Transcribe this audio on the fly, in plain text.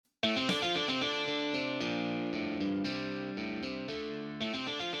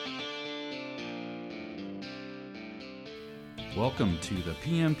Welcome to the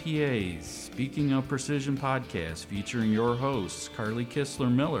PMPA's Speaking of Precision podcast featuring your hosts Carly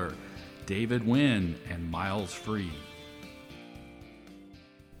Kistler Miller, David Wynn, and Miles Free.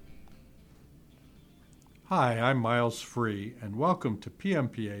 Hi, I'm Miles Free, and welcome to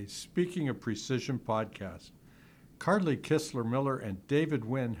PMPA's Speaking of Precision podcast. Carly Kistler Miller and David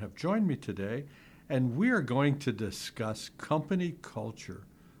Wynn have joined me today, and we are going to discuss company culture.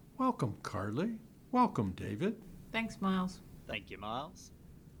 Welcome, Carly. Welcome, David. Thanks, Miles. Thank you, Miles.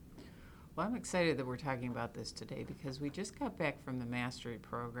 Well, I'm excited that we're talking about this today because we just got back from the Mastery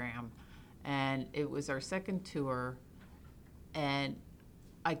program, and it was our second tour, and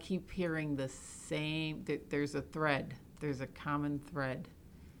I keep hearing the same, there's a thread, there's a common thread,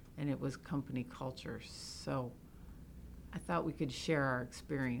 and it was company culture. So I thought we could share our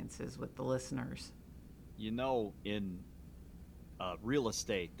experiences with the listeners. You know, in real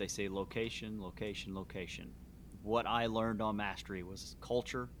estate, they say location, location, location. What I learned on Mastery was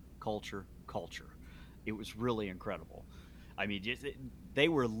culture, culture, culture. It was really incredible. I mean, they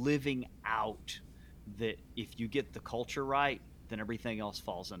were living out that if you get the culture right, then everything else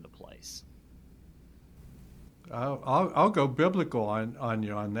falls into place. I'll go biblical on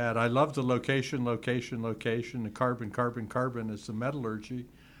you on that. I love the location, location, location. The carbon, carbon, carbon is the metallurgy.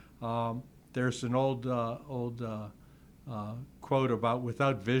 There's an old quote about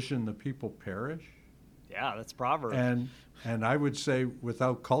without vision, the people perish. Yeah, that's Proverbs. And I would say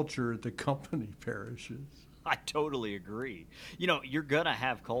without culture, the company perishes. I totally agree. You know, you're going to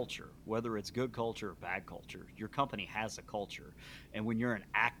have culture, whether it's good culture or bad culture. Your company has a culture. And when you're an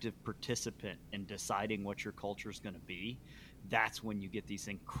active participant in deciding what your culture is going to be, that's when you get these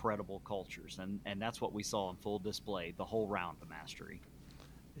incredible cultures. And that's what we saw on full display the whole round of Mastery.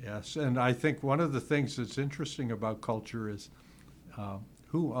 Yes, and I think one of the things that's interesting about culture is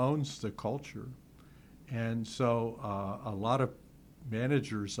who owns the culture. And so a lot of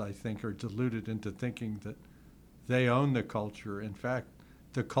managers, I think, are deluded into thinking that they own the culture. In fact,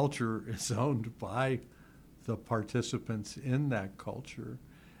 the culture is owned by the participants in that culture.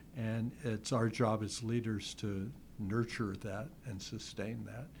 And it's our job as leaders to nurture that and sustain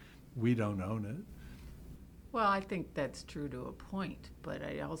that. We don't own it. Well, I think that's true to a point, but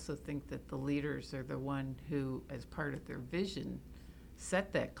I also think that the leaders are the one who, as part of their vision,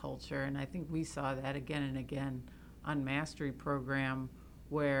 set that culture. And I think we saw that again and again on Mastery program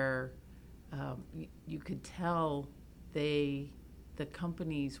where you could tell the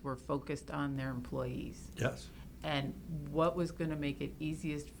companies were focused on their employees. Yes. And what was going to make it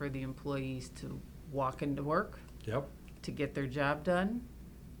easiest for the employees to walk into work, Yep. to get their job done,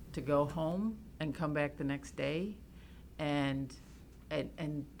 to go home and come back the next day, and they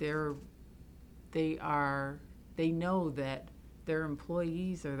know that their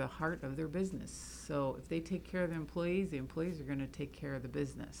employees are the heart of their business. So if they take care of the employees are going to take care of the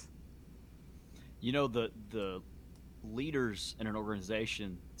business. You know, the leaders in an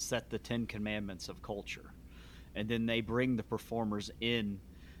organization set the 10 commandments of culture, and then they bring the performers in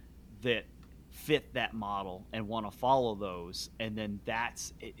that fit that model and want to follow those, and then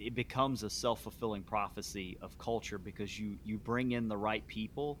it becomes a self-fulfilling prophecy of culture because you bring in the right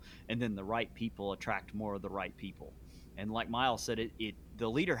people, and then the right people attract more of the right people. And like Miles said, the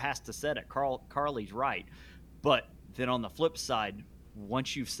leader has to set it. Carly's right. But then on the flip side,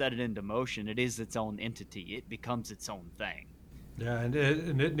 once you've set it into motion, it is its own entity. It becomes its own thing. Yeah, and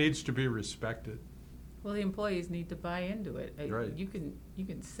it needs to be respected. Well, the employees need to buy into it. Right. You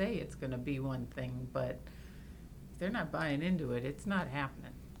can say it's going to be one thing, but if they're not buying into it, it's not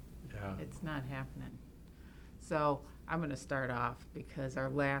happening. Yeah. It's not happening. So I'm going to start off because our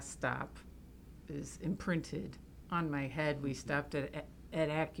last stop is imprinted on my head. We stopped at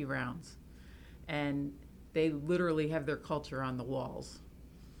AccuRounds, and they literally have their culture on the walls.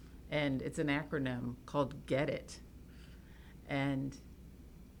 And it's an acronym called GET IT. And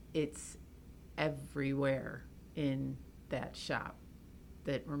it's everywhere in that shop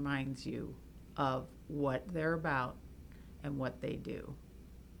that reminds you of what they're about and what they do.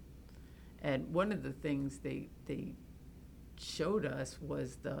 And one of the things they showed us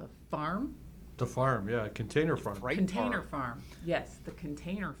was the farm. The farm, yeah, container farm. Container farm. Yes, the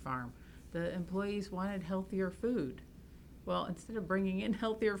container farm. The employees wanted healthier food. Well, instead of bringing in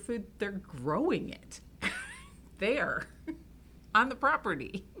healthier food, they're growing it there on the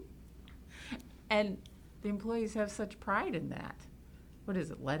property. And the employees have such pride in that. What is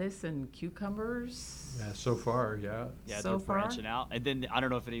it, lettuce and cucumbers? Yeah, so far, yeah. Yeah, So they're far? branching out. And then I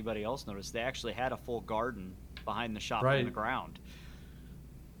don't know if anybody else noticed, they actually had a full garden behind the shop Right. in the ground.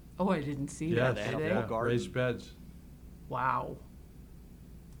 Oh, I didn't see Yes, that. they had Did a they? full garden. Raised beds. Wow.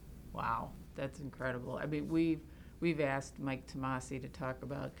 Wow, that's incredible. I mean, we've asked Mike Tomasi to talk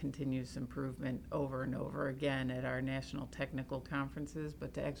about continuous improvement over and over again at our national technical conferences,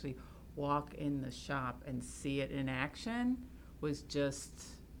 but to actually walk in the shop and see it in action was just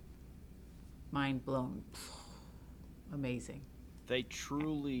mind blown. Amazing. They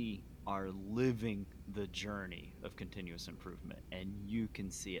truly are living the journey of continuous improvement, and you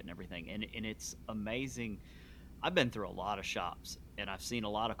can see it and everything. And it's amazing. I've been through a lot of shops, and I've seen a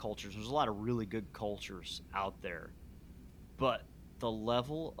lot of cultures. There's a lot of really good cultures out there. But the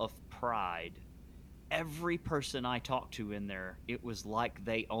level of pride, every person I talked to in there, it was like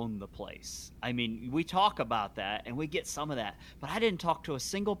they own the place. I mean, we talk about that, and we get some of that. But I didn't talk to a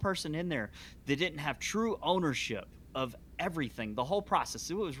single person in there that didn't have true ownership of everything, the whole process.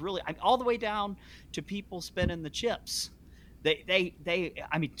 It was really, all the way down to people spinning the chips. They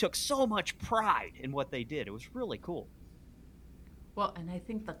took so much pride in what they did. It was really cool. Well, and I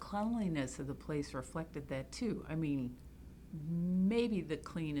think the cleanliness of the place reflected that too. I mean, maybe the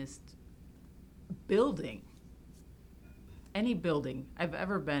cleanest building, any building I've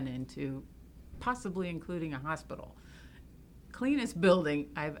ever been into, possibly including a hospital. Cleanest building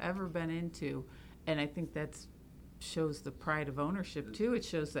I've ever been into, and I think that's shows the pride of ownership too. It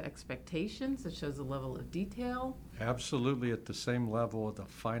shows the expectations. It shows the level of detail. Absolutely at the same level of the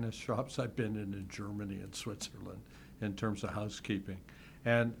finest shops I've been in Germany and Switzerland in terms of housekeeping.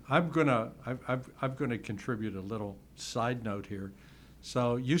 And I'm gonna contribute a little side note here.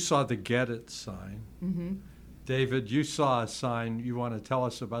 So you saw the Get It sign. Mm-hmm. David, you saw a sign. You want to tell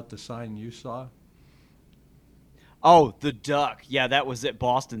us about the sign you saw? Oh, the duck. Yeah, that was at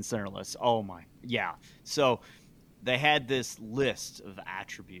Boston Centerless. Oh my, yeah. So they had this list of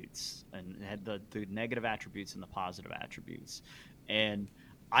attributes, and it had the negative attributes and the positive attributes. And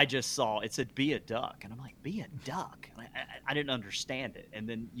I just saw, it said, be a duck. And I'm like, be a duck? And I didn't understand it. And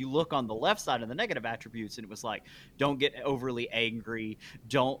then you look on the left side of the negative attributes, and it was like, don't get overly angry.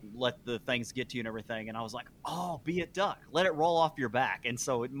 Don't let the things get to you and everything. And I was like, oh, be a duck. Let it roll off your back. And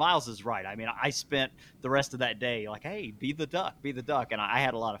so Miles is right. I mean, I spent the rest of that day like, hey, be the duck, be the duck. And I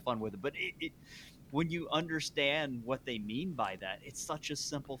had a lot of fun with it. But when you understand what they mean by that, it's such a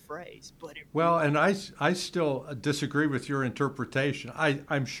simple phrase. But well, and I still disagree with your interpretation.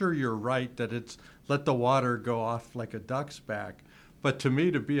 I'm sure you're right that it's let the water go off like a duck's back. But to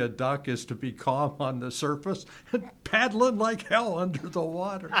me, to be a duck is to be calm on the surface and paddling like hell under the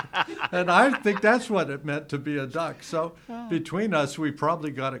water. And I think that's what it meant to be a duck. So between us, we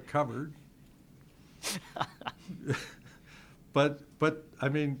probably got it covered. But I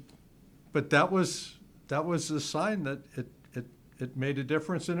mean, but that was the sign that it made a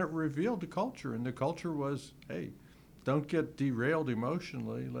difference, and it revealed the culture. And the culture was, hey, don't get derailed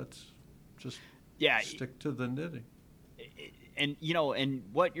emotionally. Let's just stick to the knitting. And, and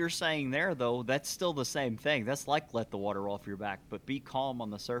what you're saying there, though, that's still the same thing. That's like let the water off your back, but be calm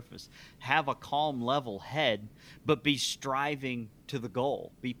on the surface. Have a calm, level head, but be striving to the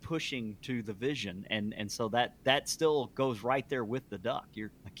goal. Be pushing to the vision. And so that still goes right there with the duck.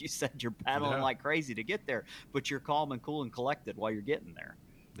 You're, like you said, you're paddling like crazy to get there, but you're calm and cool and collected while you're getting there.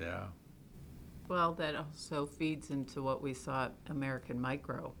 Yeah. Well, that also feeds into what we saw at American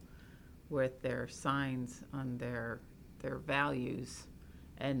Micro with their signs on their values,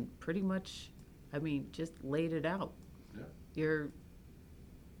 and pretty much, I mean, just laid it out. Yeah.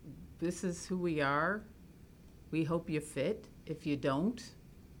 This is who we are. We hope you fit. If you don't,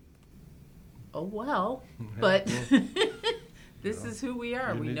 oh well. But this is who we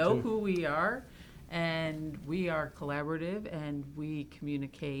are. We know who we are, and we are collaborative, and we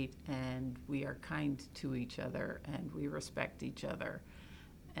communicate, and we are kind to each other, and we respect each other.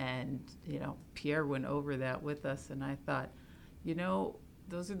 And, Pierre went over that with us, and I thought,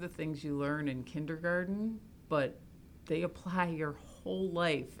 those are the things you learn in kindergarten, but they apply your whole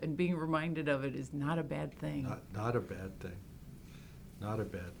life, and being reminded of it is not a bad thing. Not a bad thing. Not a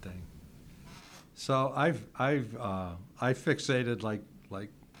bad thing. So I fixated like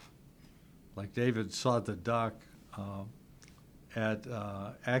David saw the duck at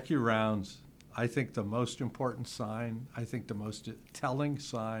AccuRounds. I think the most important sign, I think the most telling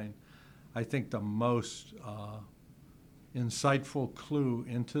sign, I think the most insightful clue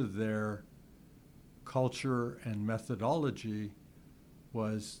into their culture and methodology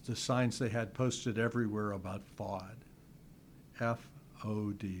was the signs they had posted everywhere about FOD.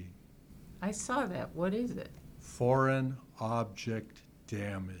 F-O-D. I saw that. What is it? Foreign object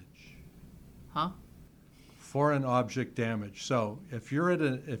damage. Huh? Foreign object damage. So if you're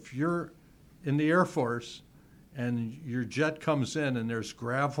in the Air Force and your jet comes in and there's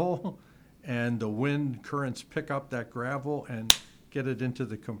gravel and the wind currents pick up that gravel and get it into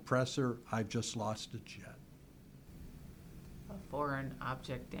the compressor, I've just lost a jet. foreign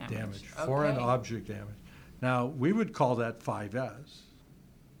object damage. damage, Okay. foreign object damage. Now, we would call that 5S,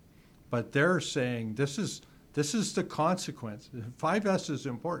 but they're saying this is the consequence. 5S is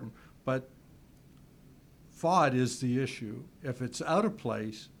important, but FOD is the issue. If it's out of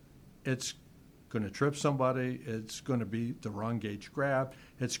place, it's going to trip somebody, it's going to be the wrong gauge grab,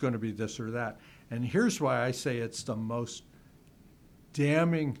 it's going to be this or that. And here's why I say it's the most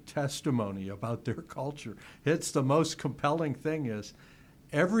damning testimony about their culture. It's the most compelling thing is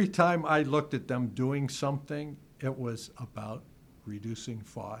every time I looked at them doing something, it was about reducing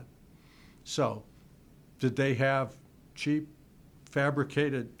FOD. So, did they have cheap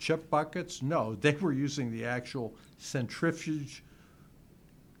fabricated chip buckets? No, they were using the actual centrifuge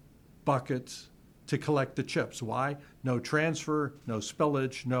buckets to collect the chips. Why? No transfer, no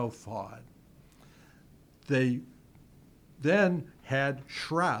spillage, no FOD. They then had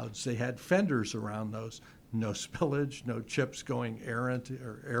shrouds. They had fenders around those. No spillage, no chips going errant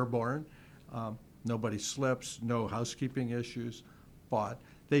or airborne. Nobody slips, no housekeeping issues. FOD.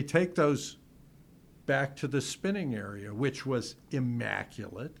 They take those back to the spinning area, which was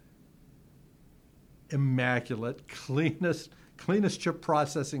immaculate, cleanest chip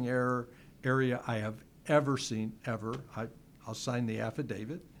processing area I have ever seen, ever. I'll sign the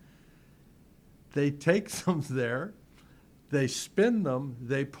affidavit. They take them there, they spin them,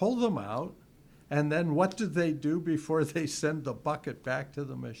 they pull them out, and then what do they do before they send the bucket back to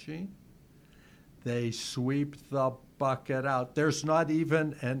the machine? They sweep the bucket out. There's not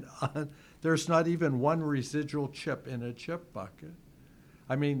even one residual chip in a chip bucket.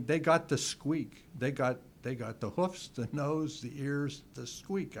 I mean, they got the squeak. They got the hoofs, the nose, the ears, the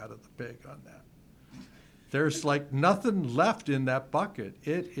squeak out of the pig on that. There's like nothing left in that bucket.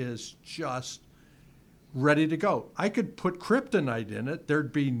 It is just ready to go. I could put kryptonite in it.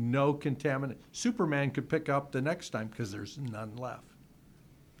 There'd be no contaminant. Superman could pick up the next time because there's none left.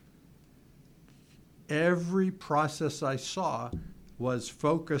 Every process I saw was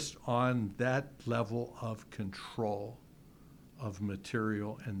focused on that level of control of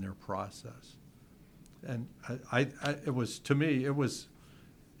material and their process. And it was, to me, it was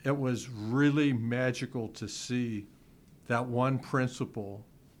really magical to see that one principle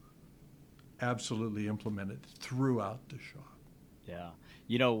absolutely implemented throughout the shop. Yeah.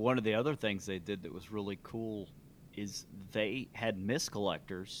 One of the other things they did that was really cool is they had mist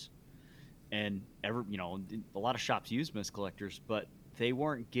collectors, and a lot of shops use mist collectors, but they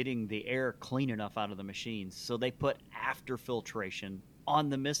weren't getting the air clean enough out of the machines. So they put after filtration on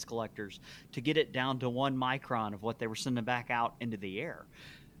the mist collectors to get it down to 1 micron of what they were sending back out into the air.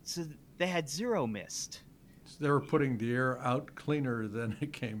 So they had zero mist. So they were putting the air out cleaner than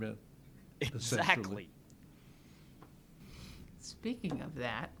it came in. Exactly. Speaking of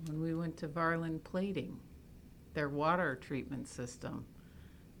that, when we went to Varlin Plating, their water treatment system,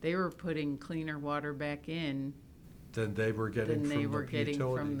 they were putting cleaner water back in Than they were getting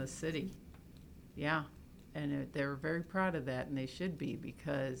from the city. Yeah, and they were very proud of that, and they should be,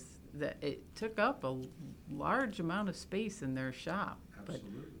 because it took up a large amount of space in their shop.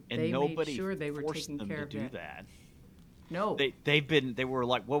 Absolutely. But And they nobody made sure they were forced taking them care to of do that. that. No, They were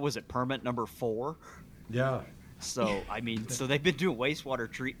like, what was it, permit number 4? Yeah. So, so they've been doing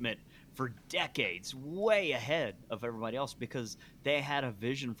wastewater treatment for decades, way ahead of everybody else, because they had a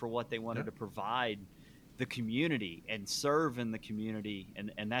vision for what they wanted to provide the community and serve in the community,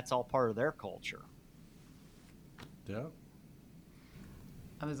 and that's all part of their culture. Yeah.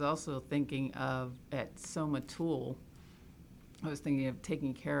 I was also thinking of, at Soma Tool, I was thinking of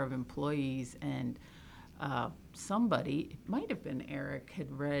taking care of employees, and somebody, it might have been Eric,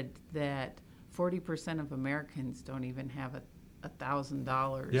 had read that 40% of Americans don't even have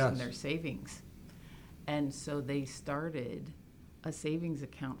 $1,000 Yes. in their savings. And so they started a savings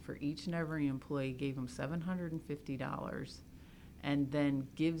account for each and every employee, gave them $750, and then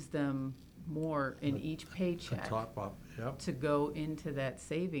gives them more in each A paycheck top up. Yep. to go into that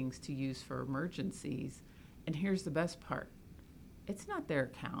savings to use for emergencies. And here's the best part. It's not their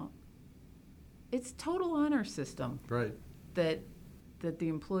account. It's total honor system Right. that the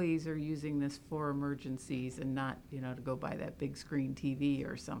employees are using this for emergencies and not, to go buy that big screen TV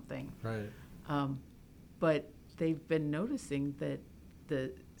or something. Right. But they've been noticing that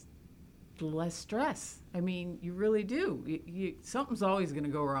the less stress. I mean, you really do. Something's always going to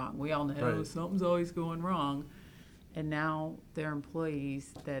go wrong. We all know Right. something's always going wrong. And now their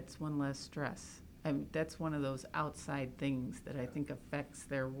employees, that's one less stress. I mean, that's one of those outside things that I think affects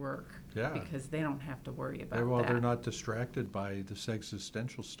their work. Yeah. Because they don't have to worry about that. They're not distracted by this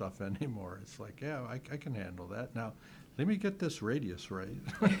existential stuff anymore. It's like, yeah, I can handle that. Now, let me get this radius right.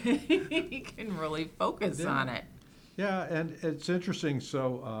 You can really focus Yeah. on it. Yeah, and it's interesting.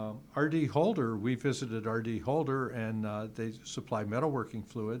 So R.D. Holder, we visited R.D. Holder, and they supply metalworking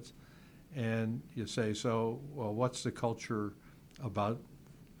fluids. And you say, so, well, what's the culture about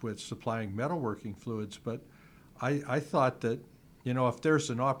with supplying metalworking fluids? But I thought that, if there's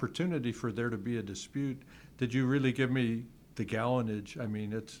an opportunity for there to be a dispute, did you really give me the gallonage? I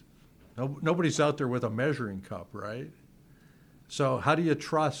mean, nobody's out there with a measuring cup, right? So how do you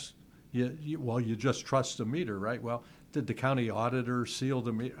trust? You just trust the meter, right? Well, did the county auditor seal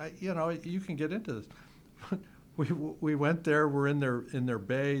the meter? You can get into this. We went there. We're in their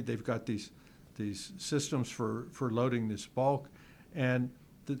bay. They've got these systems for loading this bulk, and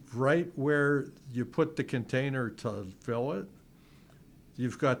right where you put the container to fill it,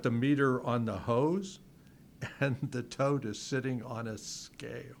 you've got the meter on the hose, and the tote is sitting on a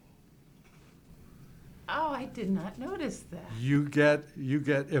scale. Oh, I did not notice that. You get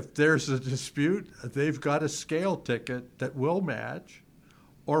if there's a dispute, they've got a scale ticket that will match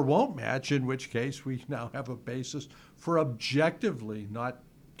or won't match, in which case we now have a basis for objectively not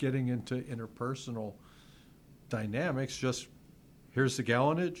getting into interpersonal dynamics. Just here's the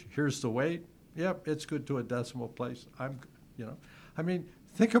gallonage, here's the weight. Yep, it's good to a decimal place. I mean,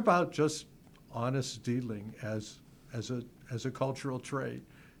 think about just honest dealing as a cultural trait.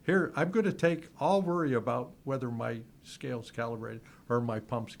 Here, I'm going to take all worry about whether my scale's calibrated or my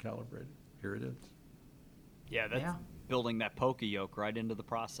pump's calibrated. Here it is. Yeah, that's building that poke yoke right into the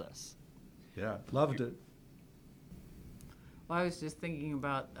process. Yeah, loved it. Well, I was just thinking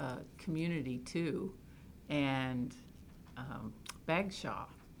about community too, and Bagshaw.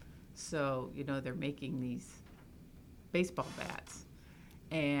 So, they're making these baseball bats,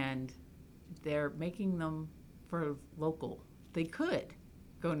 and they're making them for local. They could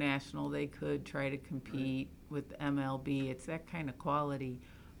go national. They could try to compete with MLB. It's that kind of quality,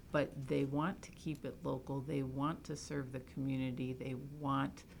 but they want to keep it local. They want to serve the community. They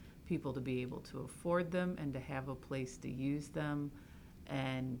want people to be able to afford them and to have a place to use them,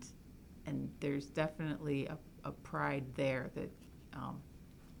 and there's definitely a pride there that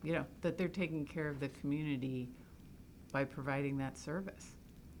that they're taking care of the community by providing that service.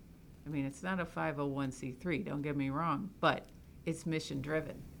 I mean, it's not a 501c3, don't get me wrong, but it's mission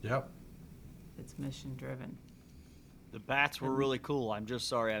driven. Yep. It's mission driven. The bats were really cool. I'm just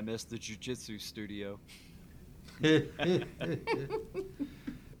sorry I missed the jiu-jitsu studio.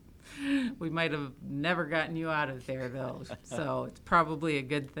 We might have never gotten you out of there, though, so it's probably a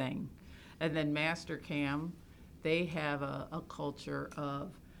good thing. And then Mastercam, they have a culture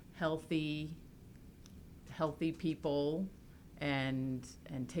of healthy people and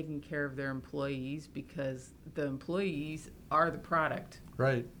taking care of their employees, because the employees are the product.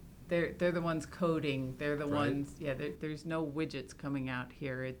 Right. They're the ones coding. They're the Right. ones. Yeah. There's no widgets coming out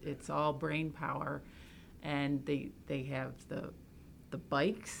here. It's all brain power, and they have the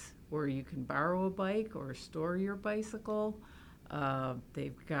bikes where you can borrow a bike or store your bicycle.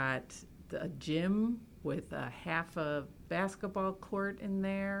 They've got a gym with half a basketball court in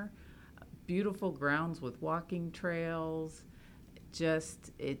there. Beautiful grounds with walking trails.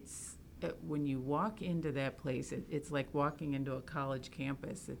 When you walk into that place, it's like walking into a college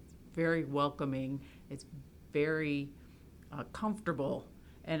campus. It's very welcoming. It's very comfortable,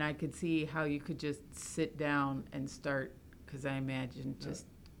 and I could see how you could just sit down and start, because I imagine just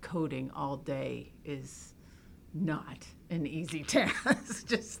coding all day is not an easy task.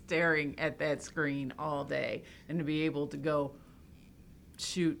 Just staring at that screen all day, and to be able to go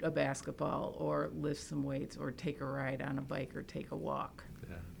shoot a basketball or lift some weights or take a ride on a bike or take a walk.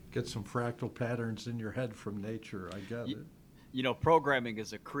 Yeah. Get some fractal patterns in your head from nature. I get it. Programming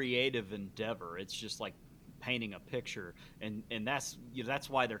is a creative endeavor. It's just like painting a picture, and that's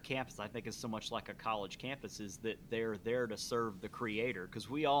why their campus, I think, is so much like a college campus, is that they're there to serve the creator, because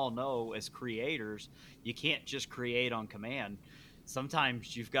we all know as creators you can't just create on command.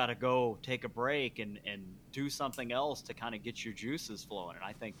 Sometimes you've got to go take a break and do something else to kind of get your juices flowing. And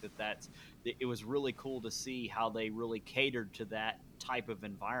I think it was really cool to see how they really catered to that type of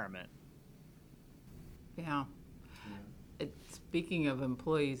environment. Yeah. Speaking of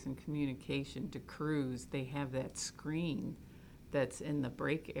employees and communication to crews, they have that screen that's in the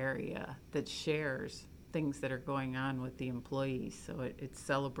break area that shares things that are going on with the employees. So it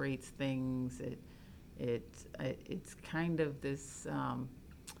celebrates things. It's kind of this,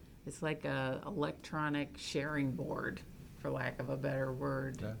 it's like a electronic sharing board, for lack of a better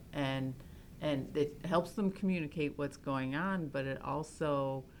word. Yeah. And it helps them communicate what's going on, but it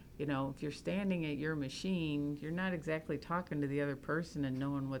also, if you're standing at your machine, you're not exactly talking to the other person and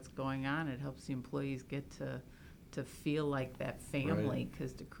knowing what's going on. It helps the employees get to feel like that family,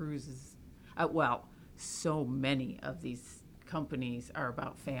 because the crews is, so many of these companies are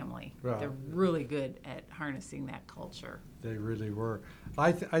about family. Right. They're really good at harnessing that culture. They really were.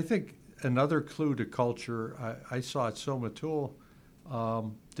 I think another clue to culture, I saw at Soma Tool.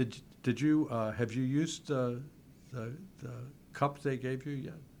 Did you have you used the cup they gave you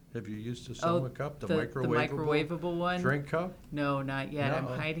yet? Have you used the Soma cup, the microwavable one? drink cup? No, not yet. No.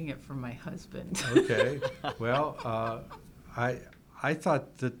 I'm hiding it from my husband. Okay. Well, I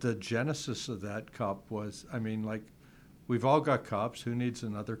thought that the genesis of that cup was, I mean, like, we've all got cups. Who needs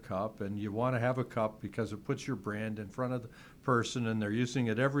another cup? And you want to have a cup because it puts your brand in front of the person, and they're using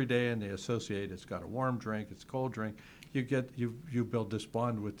it every day, and they associate it's got a warm drink, it's a cold drink. You build this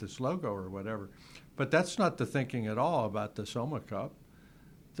bond with this logo or whatever. But that's not the thinking at all about the Soma cup.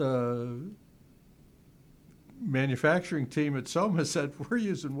 The manufacturing team at Soma said, we're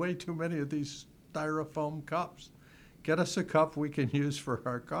using way too many of these styrofoam cups. Get us a cup we can use for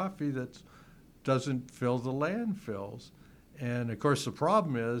our coffee that doesn't fill the landfills. And of course, the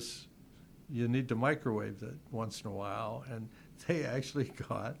problem is you need to microwave it once in a while. And they actually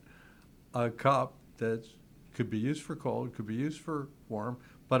got a cup that could be used for cold, could be used for warm,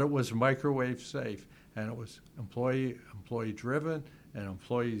 but it was microwave safe. And it was employee driven, and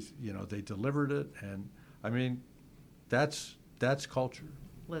employees, they delivered it. And I mean, that's culture.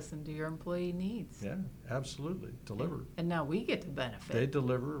 Listen to your employee needs. Yeah, absolutely. Deliver. And now we get to benefit. They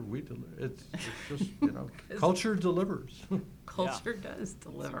deliver, we deliver. It's just, culture delivers. Culture does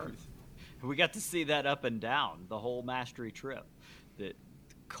deliver. We got to see that up and down the whole mastery trip, that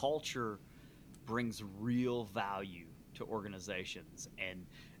culture brings real value to organizations, and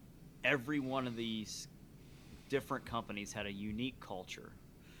every one of these different companies had a unique culture.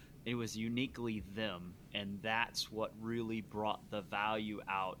 It was uniquely them, and that's what really brought the value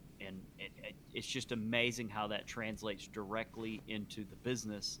out. And it's just amazing how that translates directly into the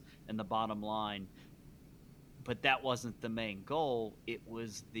business and the bottom line. But that wasn't the main goal. It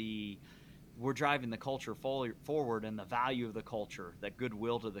was we're driving the culture forward, and the value of the culture, that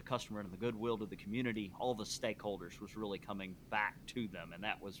goodwill to the customer and the goodwill to the community, all the stakeholders was really coming back to them, and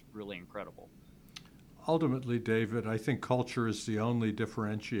that was really incredible. Ultimately, David, I think culture is the only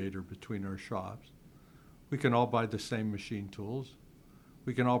differentiator between our shops. We can all buy the same machine tools.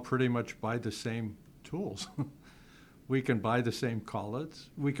 We can all pretty much buy the same tools. We can buy the same collets.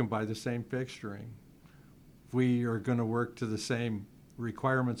 We can buy the same fixturing. We are going to work to the same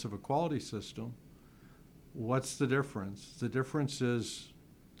requirements of a quality system. What's the difference? The difference is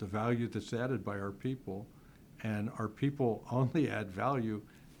the value that's added by our people, and our people only add value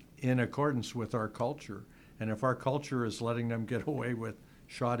in accordance with our culture. And if our culture is letting them get away with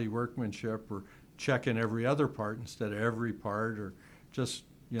shoddy workmanship or checking every other part instead of every part, or just,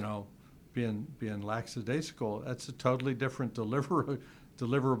 being lackadaisical, that's a totally different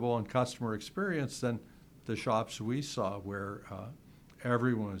deliverable and customer experience than the shops we saw, where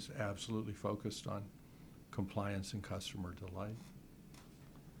everyone was absolutely focused on compliance and customer delight.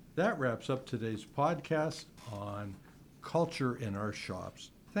 That wraps up today's podcast on culture in our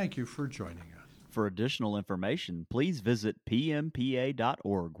shops. Thank you for joining us. For additional information, please visit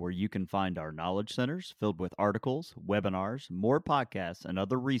pmpa.org, where you can find our knowledge centers filled with articles, webinars, more podcasts, and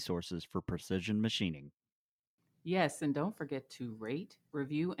other resources for precision machining. Yes, and don't forget to rate,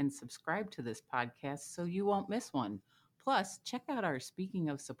 review, and subscribe to this podcast so you won't miss one. Plus, check out our Speaking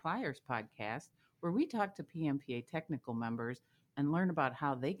of Suppliers podcast, where we talk to PMPA technical members and learn about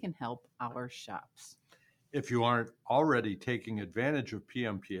how they can help our shops. If you aren't already taking advantage of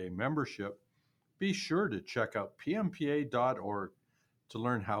PMPA membership, be sure to check out pmpa.org to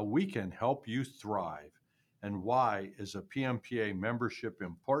learn how we can help you thrive, and why is a PMPA membership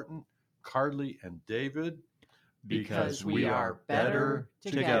important. Carly and David, because we are better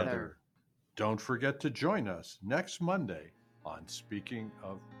together. Don't forget to join us next Monday on Speaking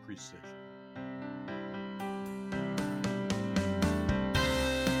of Precision.